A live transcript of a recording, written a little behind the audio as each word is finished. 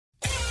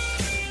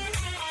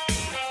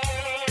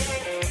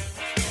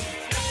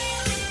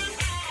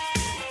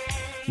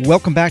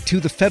Welcome back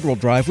to the Federal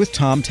Drive with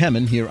Tom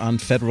Temin here on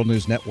Federal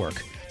News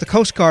Network. The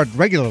Coast Guard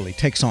regularly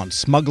takes on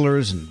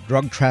smugglers and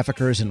drug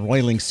traffickers in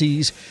roiling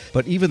seas,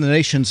 but even the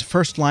nation's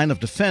first line of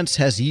defense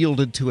has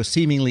yielded to a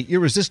seemingly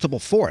irresistible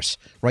force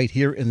right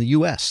here in the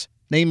U.S.,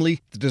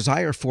 namely the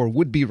desire for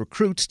would-be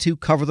recruits to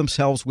cover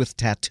themselves with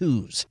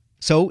tattoos.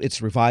 So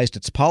it's revised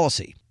its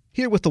policy.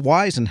 Here with the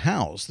whys and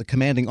hows, the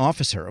commanding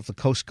officer of the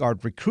Coast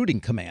Guard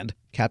Recruiting Command,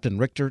 Captain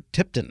Richter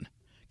Tipton.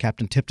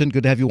 Captain Tipton,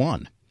 good to have you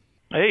on.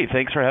 Hey,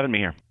 thanks for having me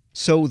here.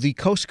 So the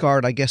Coast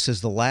Guard, I guess, is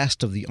the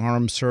last of the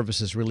armed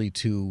services really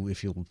to,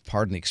 if you'll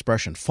pardon the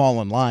expression,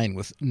 fall in line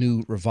with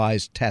new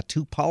revised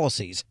tattoo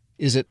policies.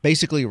 Is it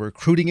basically a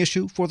recruiting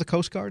issue for the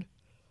Coast Guard?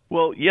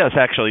 Well, yes,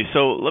 actually.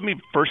 So let me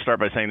first start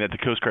by saying that the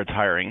Coast Guard's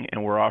hiring,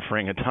 and we're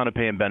offering a ton of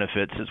pay and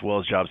benefits as well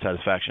as job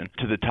satisfaction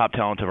to the top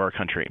talent of our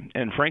country.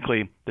 And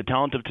frankly, the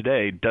talent of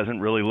today doesn't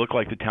really look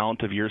like the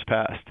talent of years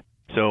past.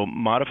 So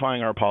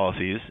modifying our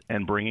policies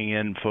and bringing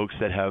in folks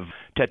that have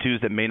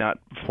tattoos that may not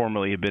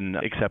formally have been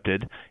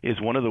accepted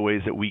is one of the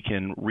ways that we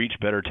can reach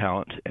better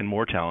talent and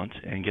more talent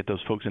and get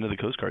those folks into the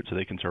Coast Guard so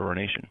they can serve our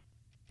nation.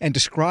 And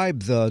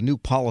describe the new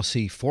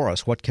policy for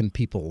us. What can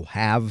people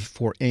have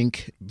for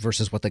ink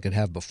versus what they could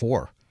have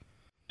before?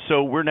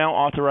 So we're now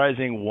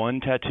authorizing one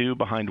tattoo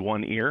behind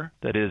one ear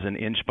that is an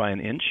inch by an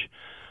inch.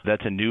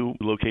 That's a new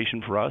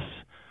location for us.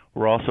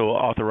 We're also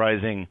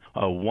authorizing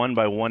a 1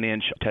 by 1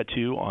 inch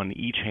tattoo on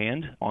each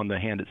hand, on the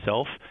hand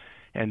itself,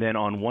 and then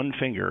on one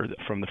finger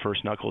from the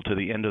first knuckle to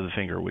the end of the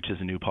finger, which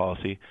is a new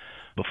policy.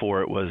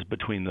 Before it was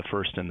between the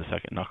first and the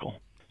second knuckle.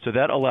 So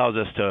that allows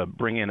us to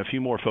bring in a few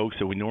more folks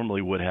that we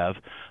normally would have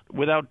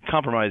without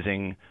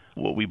compromising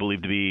what we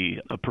believe to be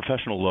a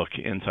professional look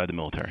inside the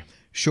military.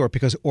 Sure,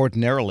 because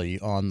ordinarily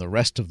on the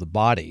rest of the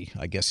body,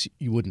 I guess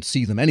you wouldn't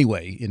see them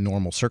anyway in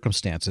normal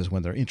circumstances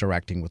when they're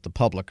interacting with the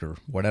public or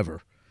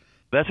whatever.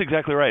 That's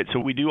exactly right. So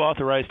we do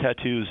authorize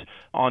tattoos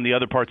on the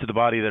other parts of the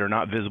body that are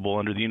not visible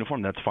under the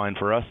uniform. That's fine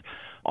for us.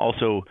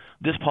 Also,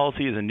 this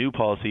policy is a new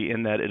policy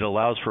in that it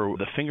allows for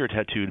the finger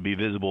tattoo to be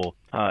visible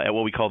at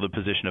what we call the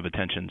position of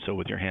attention. So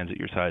with your hands at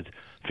your sides,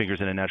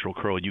 fingers in a natural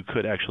curl, you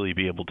could actually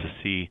be able to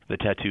see the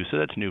tattoo. So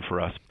that's new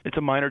for us. It's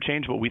a minor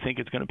change, but we think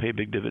it's going to pay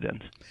big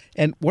dividends.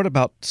 And what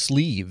about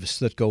sleeves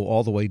that go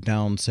all the way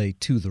down, say,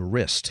 to the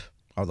wrist?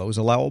 Are those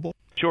allowable?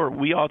 Sure,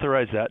 we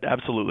authorize that,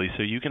 absolutely.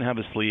 So you can have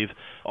a sleeve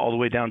all the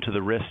way down to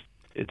the wrist.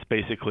 It's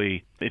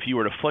basically, if you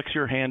were to flex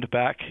your hand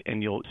back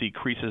and you'll see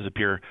creases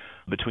appear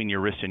between your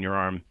wrist and your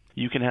arm,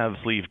 you can have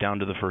sleeve down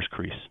to the first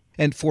crease.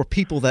 And for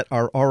people that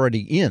are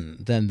already in,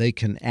 then they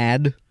can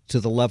add to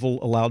the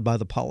level allowed by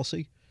the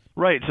policy?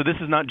 Right, so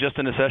this is not just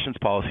an accessions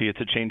policy,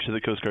 it's a change to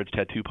the Coast Guard's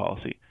tattoo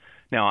policy.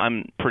 Now,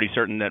 I'm pretty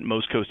certain that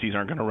most Coasties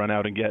aren't going to run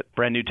out and get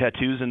brand new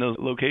tattoos in those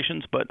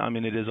locations, but I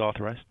mean, it is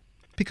authorized.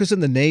 Because in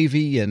the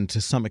Navy and to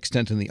some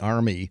extent in the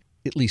Army,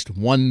 at least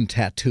one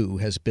tattoo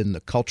has been the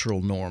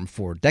cultural norm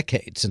for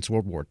decades, since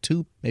World War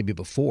II, maybe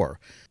before.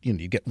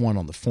 You get one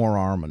on the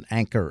forearm, an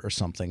anchor or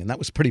something, and that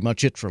was pretty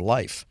much it for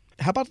life.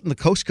 How about in the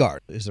Coast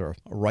Guard? Is there a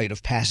rite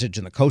of passage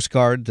in the Coast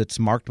Guard that's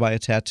marked by a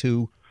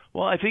tattoo?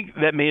 Well, I think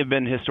that may have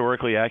been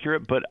historically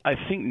accurate, but I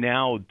think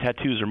now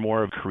tattoos are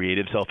more of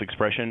creative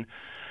self-expression.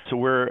 So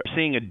we're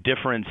seeing a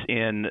difference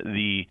in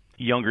the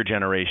younger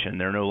generation.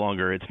 They're no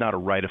longer, it's not a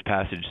rite of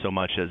passage so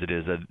much as it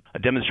is a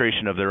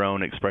demonstration of their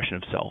own expression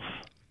of self.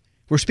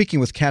 We're speaking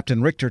with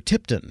Captain Richter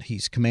Tipton.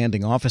 He's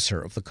commanding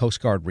officer of the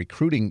Coast Guard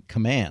Recruiting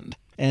Command.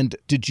 And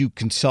did you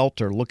consult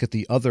or look at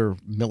the other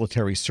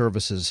military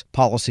services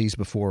policies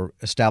before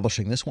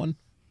establishing this one?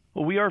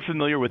 Well, we are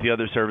familiar with the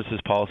other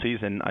services policies,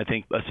 and I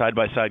think a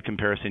side-by-side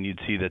comparison,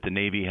 you'd see that the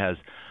Navy has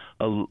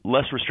a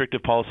less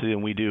restrictive policy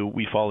than we do.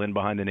 We fall in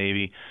behind the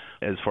Navy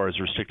as far as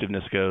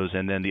restrictiveness goes,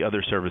 and then the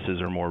other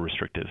services are more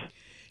restrictive.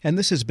 And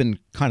this has been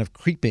kind of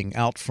creeping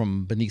out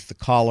from beneath the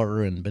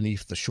collar and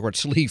beneath the short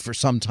sleeve for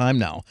some time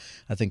now.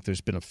 I think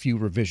there's been a few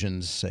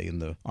revisions, say, in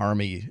the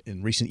Army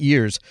in recent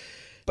years.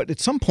 But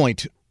at some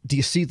point, do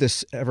you see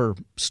this ever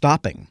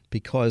stopping?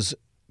 Because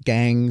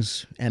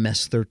gangs,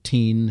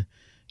 MS-13,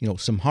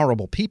 some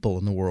horrible people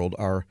in the world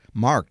are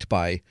marked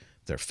by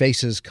their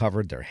faces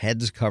covered, their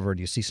heads covered.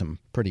 You see some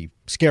pretty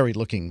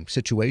scary-looking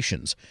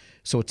situations.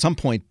 So at some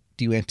point,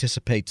 do you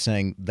anticipate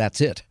saying,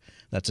 that's it?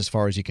 That's as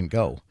far as you can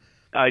go?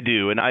 I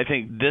do, and I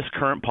think this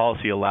current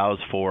policy allows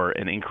for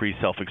an increased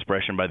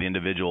self-expression by the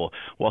individual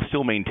while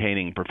still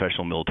maintaining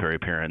professional military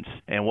appearance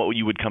and what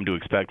you would come to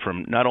expect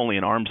from not only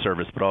an armed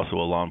service but also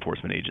a law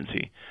enforcement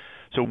agency.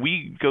 So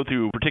we go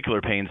through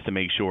particular pains to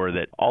make sure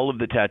that all of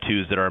the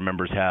tattoos that our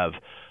members have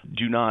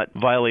do not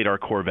violate our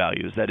core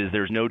values. That is,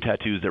 there's no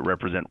tattoos that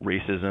represent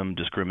racism,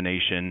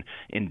 discrimination,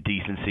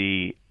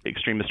 indecency,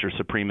 extremist or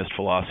supremacist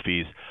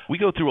philosophies. We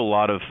go through a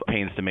lot of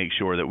pains to make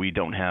sure that we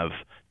don't have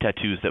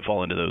tattoos that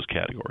fall into those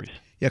categories.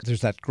 Yeah,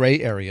 there's that gray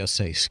area,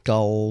 say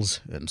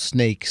skulls and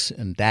snakes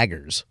and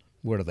daggers.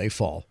 Where do they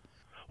fall?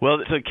 Well,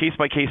 it's a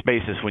case-by-case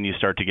basis when you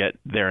start to get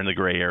there in the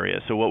gray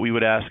area. So what we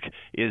would ask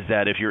is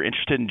that if you're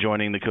interested in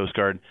joining the Coast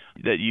Guard,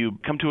 that you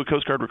come to a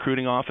Coast Guard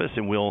recruiting office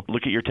and we'll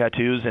look at your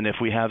tattoos, and if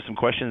we have some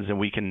questions, then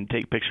we can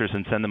take pictures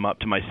and send them up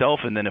to myself,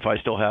 and then if I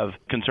still have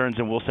concerns,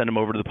 then we'll send them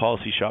over to the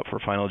policy shop for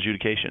final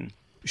adjudication.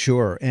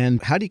 Sure.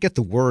 And how do you get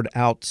the word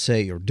out,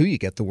 say, or do you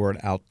get the word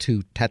out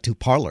to tattoo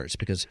parlors?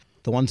 Because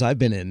the ones I've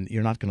been in,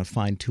 you're not going to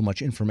find too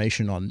much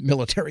information on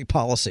military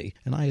policy.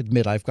 And I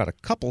admit I've got a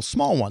couple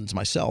small ones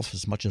myself,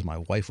 as much as my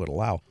wife would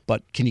allow.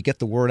 But can you get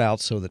the word out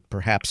so that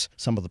perhaps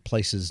some of the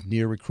places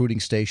near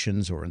recruiting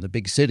stations or in the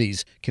big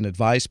cities can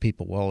advise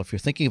people, well, if you're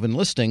thinking of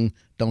enlisting,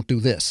 don't do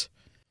this?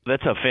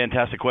 That's a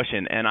fantastic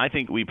question, and I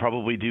think we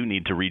probably do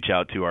need to reach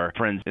out to our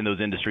friends in those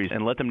industries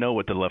and let them know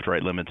what the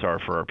left-right limits are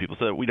for our people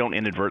so that we don't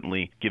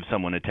inadvertently give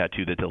someone a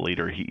tattoo that they'll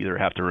later either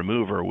have to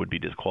remove or would be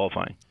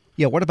disqualifying.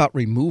 Yeah, what about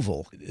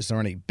removal? Is there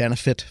any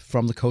benefit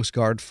from the Coast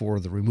Guard for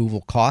the removal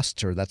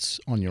costs, or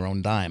that's on your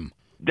own dime?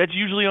 That's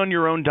usually on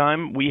your own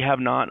dime. We have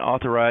not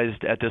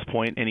authorized at this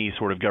point any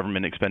sort of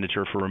government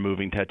expenditure for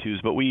removing tattoos,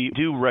 but we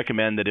do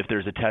recommend that if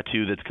there's a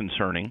tattoo that's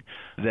concerning,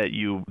 that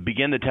you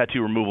begin the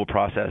tattoo removal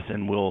process,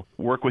 and we'll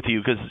work with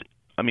you because,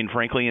 I mean,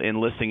 frankly,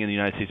 enlisting in the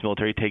United States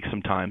military takes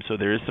some time, so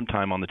there is some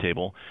time on the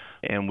table,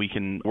 and we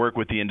can work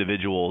with the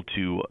individual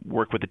to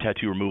work with the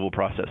tattoo removal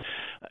process.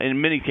 In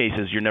many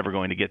cases, you're never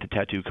going to get the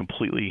tattoo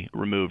completely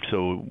removed,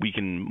 so we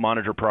can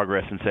monitor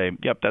progress and say,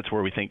 yep, that's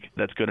where we think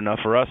that's good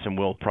enough for us, and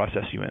we'll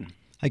process you in.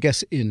 I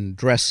guess in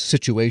dress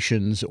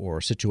situations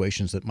or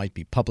situations that might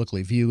be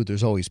publicly viewed,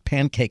 there's always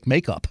pancake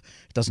makeup.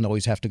 It doesn't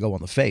always have to go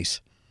on the face.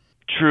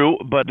 True,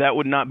 but that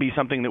would not be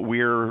something that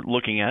we're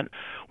looking at.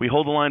 We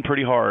hold the line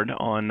pretty hard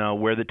on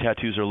where the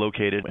tattoos are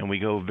located, and we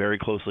go very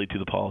closely to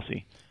the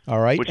policy.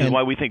 All right. Which is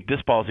why we think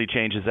this policy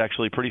change is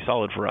actually pretty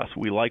solid for us.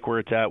 We like where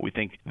it's at. We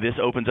think this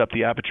opens up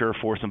the aperture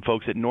for some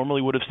folks that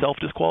normally would have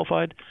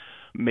self-disqualified,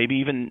 maybe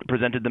even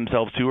presented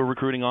themselves to a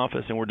recruiting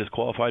office and were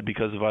disqualified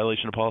because of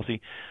violation of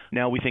policy.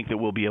 Now we think that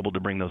we'll be able to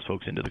bring those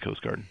folks into the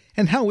Coast Guard.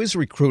 And how is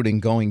recruiting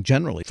going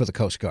generally for the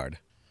Coast Guard?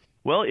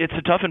 Well, it's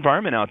a tough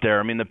environment out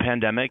there. I mean, the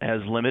pandemic has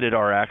limited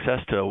our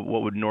access to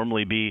what would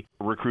normally be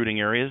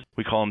recruiting areas.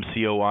 We call them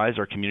COIs,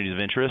 or communities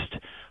of interest,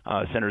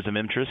 centers of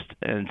interest,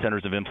 and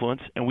centers of influence.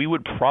 And we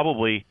would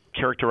probably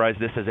characterize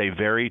this as a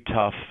very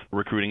tough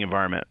recruiting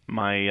environment.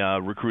 My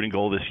recruiting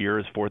goal this year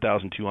is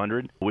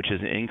 4,200, which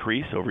is an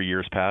increase over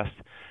years past.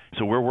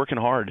 So we're working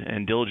hard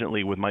and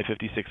diligently with my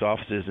 56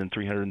 offices and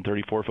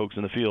 334 folks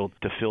in the field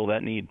to fill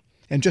that need.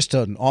 And just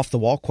an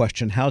off-the-wall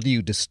question, how do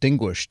you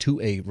distinguish to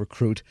a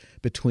recruit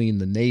between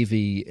the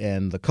Navy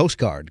and the Coast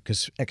Guard?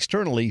 Because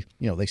externally,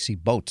 they see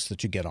boats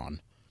that you get on.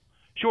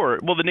 Sure.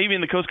 Well, the Navy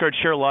and the Coast Guard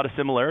share a lot of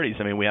similarities.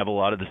 I mean, we have a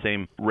lot of the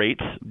same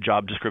rates,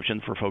 job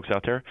descriptions for folks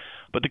out there.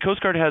 But the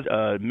Coast Guard has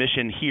a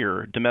mission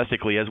here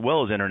domestically as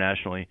well as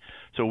internationally.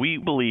 So we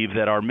believe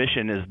that our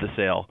mission is the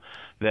sail,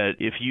 that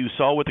if you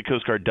saw what the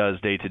Coast Guard does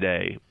day to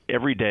day,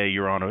 every day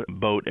you're on a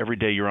boat, every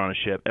day you're on a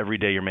ship, every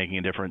day you're making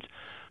a difference.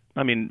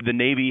 I mean, the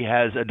Navy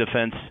has a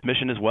defense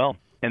mission as well,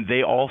 and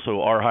they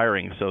also are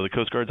hiring. So the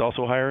Coast Guard's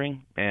also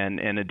hiring, and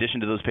in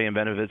addition to those pay and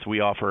benefits, we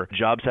offer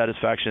job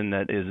satisfaction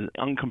that is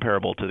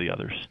uncomparable to the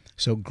others.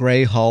 So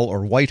gray hull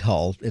or white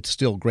hull, it's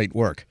still great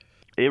work.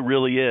 It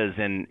really is,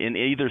 and in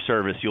either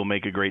service, you'll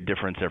make a great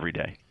difference every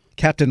day.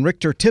 Captain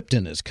Richter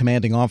Tipton is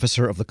Commanding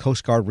Officer of the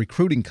Coast Guard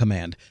Recruiting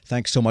Command.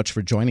 Thanks so much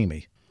for joining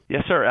me.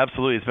 Yes, sir,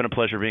 absolutely. It's been a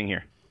pleasure being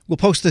here. We'll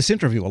post this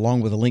interview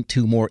along with a link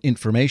to more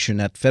information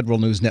at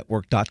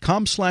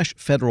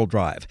federalnewsnetwork.com/Federal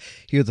Drive.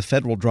 Hear the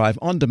Federal Drive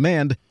on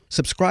demand.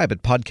 Subscribe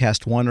at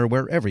Podcast One or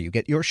wherever you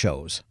get your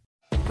shows.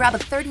 Grab a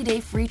 30-day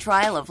free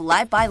trial of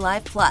Live by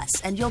Live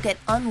Plus, and you'll get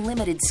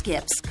unlimited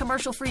skips,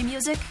 commercial-free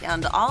music,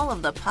 and all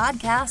of the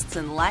podcasts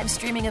and live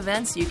streaming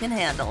events you can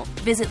handle.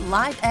 Visit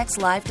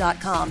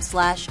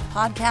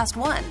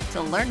livexlive.com/podcast1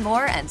 to learn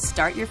more and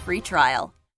start your free trial.